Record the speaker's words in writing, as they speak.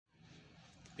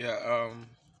Yeah,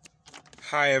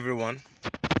 hi everyone.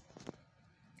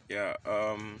 Yeah,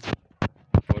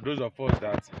 for those of us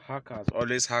that hackers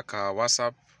always hack our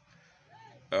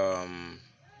um,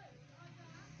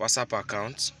 WhatsApp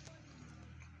account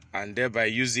and thereby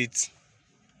use it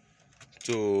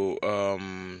to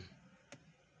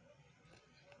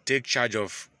take charge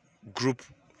of group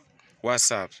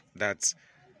WhatsApp that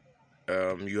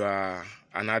you are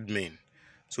an admin.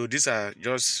 So these are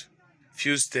just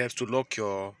few steps to lock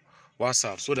your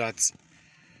WhatsApp so that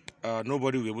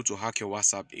nobody will be able to hack your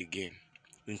WhatsApp again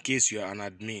in case you are an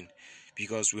admin,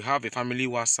 because we have a family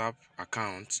WhatsApp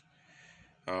account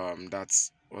that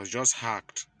was just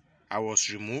hacked. I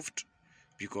was removed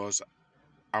because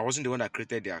I wasn't the one that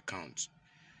created the account.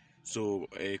 So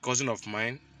a cousin of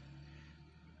mine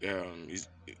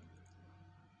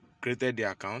created the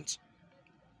account.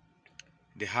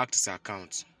 They hacked his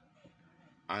account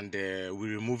and we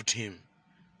removed him.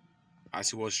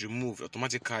 As he was removed,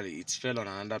 automatically it fell on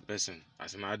another person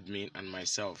as an admin and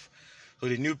myself. So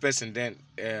the new person then,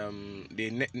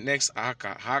 the next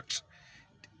hacker hacked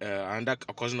another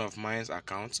cousin of mine's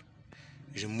account,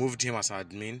 removed him as an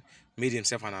admin, made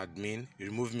himself an admin,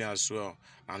 removed me as well,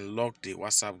 and locked the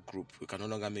WhatsApp group. We can no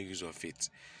longer make use of it.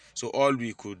 So all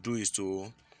we could do is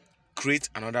to create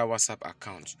another WhatsApp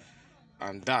account,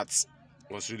 and that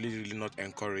was really not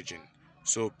encouraging.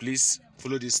 So please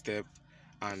follow this step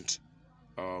and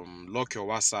lock your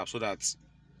WhatsApp so that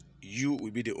you will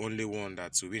be the only one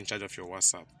that will be in charge of your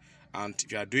WhatsApp. And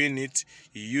if you are doing it,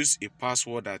 you use a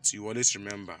password that you always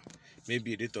remember,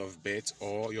 maybe a date of birth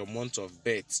or your month of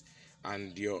birth,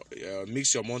 and your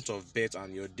mix your month of birth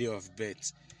and your day of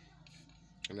birth,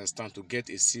 understand, to get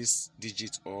a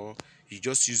 6-digit, or you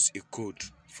just use a code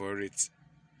for it.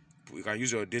 You can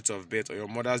use your date of birth or your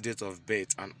mother's date of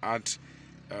birth and add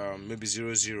maybe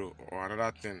 00 or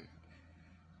another thing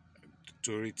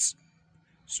to it.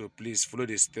 So please follow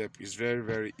the step. It's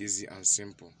very easy and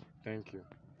simple. Thank you.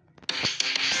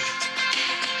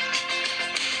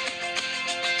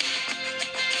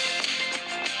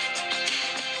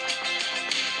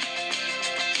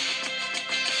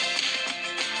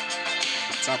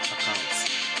 Tap account,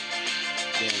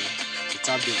 then you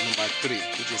tap the number 3,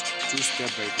 which is 2-step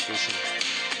verification.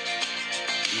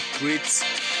 You create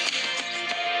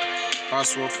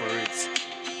password for it,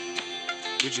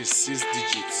 which is 6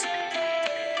 digits.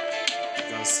 You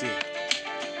can see,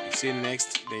 you say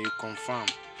next, then you confirm,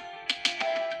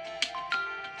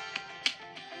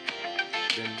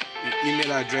 then the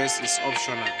email address is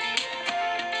optional.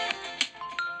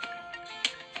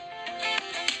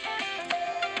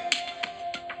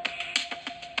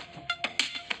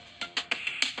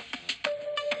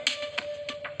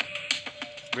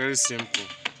 Very simple.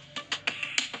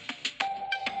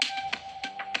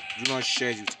 Do not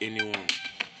share it with anyone.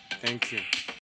 Thank you.